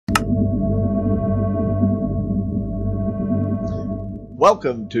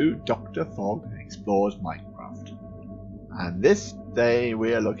Welcome to Dr. Fogg Explores Minecraft, and this day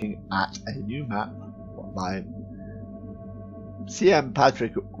we are looking at a new map by CM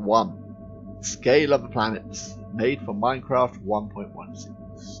Patrick 1, Scale of the Planets, made for Minecraft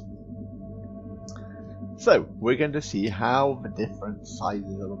 1.16. So we're going to see how the different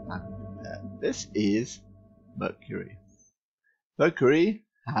sizes of a planet compare. This is Mercury. Mercury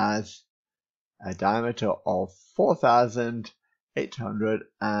has a diameter of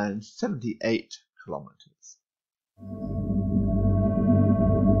 4,878 kilometers.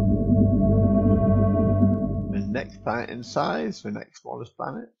 The next planet in size, the next smallest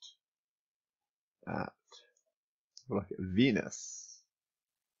planet, look at Venus.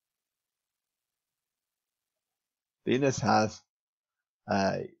 Venus has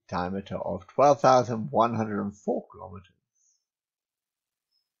a diameter of 12,104 kilometers.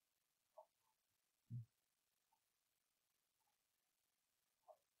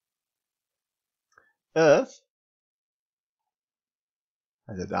 Earth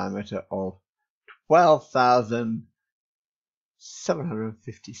has a diameter of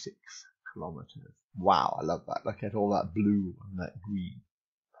 12,756 kilometers. Wow, I love that. Look at all that blue and that green.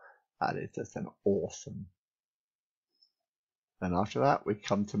 That is just an awesome. Then after that, we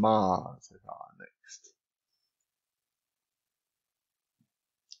come to Mars as our next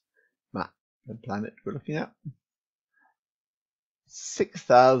map. The planet we're looking at.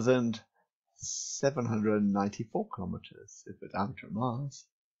 6,794 kilometers is the diameter of Mars.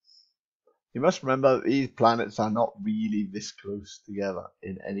 You must remember that these planets are not really this close together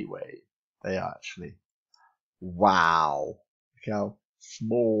in any way. They are actually, wow, look how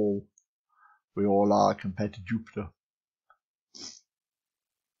small we all are compared to Jupiter.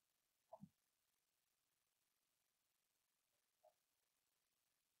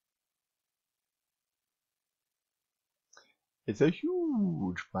 It's a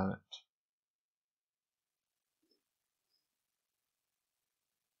huge planet.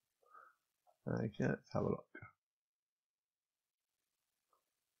 Okay, let's have a look.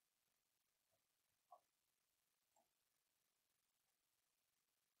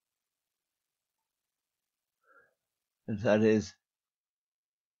 And that is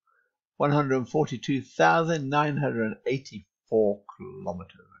 142,984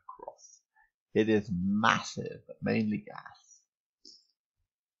 kilometers across. It is massive, but mainly gas.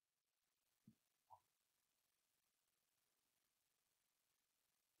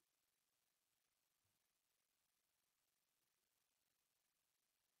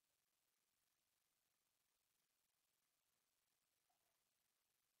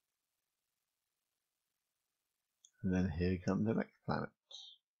 And then here comes the next planet.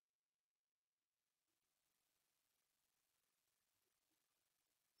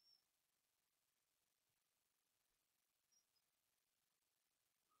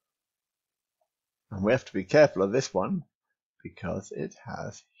 And we have to be careful of this one because it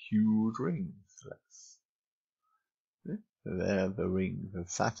has huge rings. So there are the rings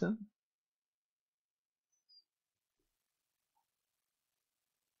of Saturn.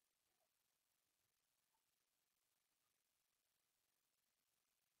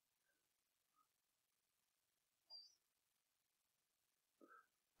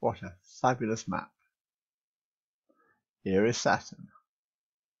 What a fabulous map. Here is Saturn.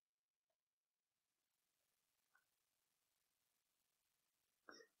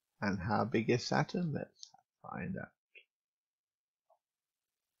 And how big is Saturn? Let's find out.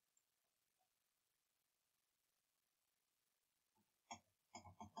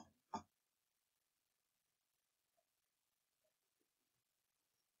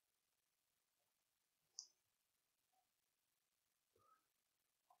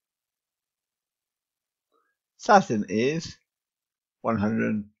 Saturn is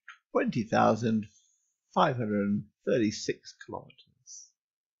 120,536 kilometers.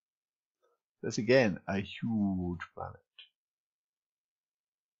 That's again a huge planet.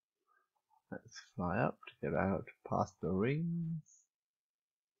 Let's fly up to get out past the rings.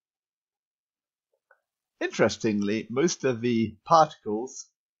 Interestingly, most of the particles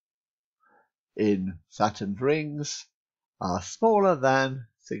in Saturn's rings are smaller than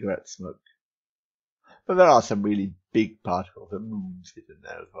cigarette smoke. But there are some really big particles and moons hidden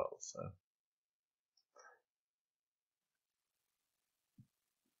there as well. So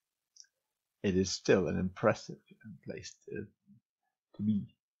it is still an impressive place to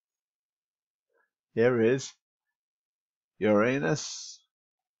be. Here is Uranus,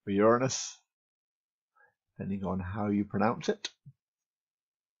 or Uranus, depending on how you pronounce it.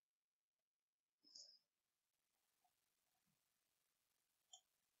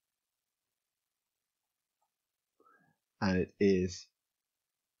 And it is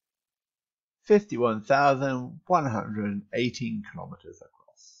 51,118 kilometers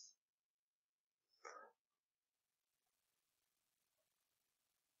across.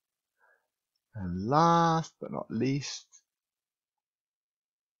 And last but not least,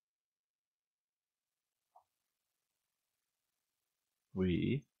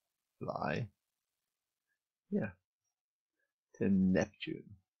 we fly here to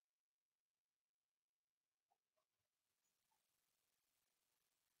Neptune.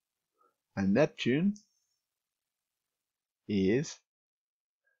 And Neptune is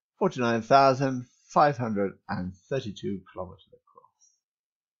 49,532 kilometers across.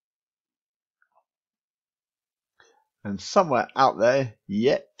 And somewhere out there,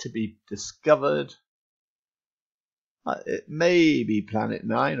 yet to be discovered, it may be Planet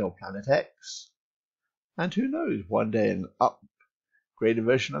 9 or Planet X. And who knows, one day an upgraded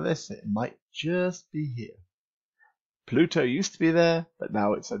version of this, it might just be here. Pluto used to be there, but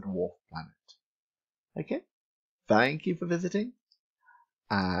now it's a dwarf planet. Okay, thank you for visiting,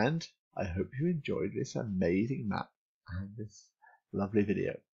 and I hope you enjoyed this amazing map and this lovely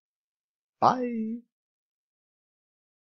video. Bye!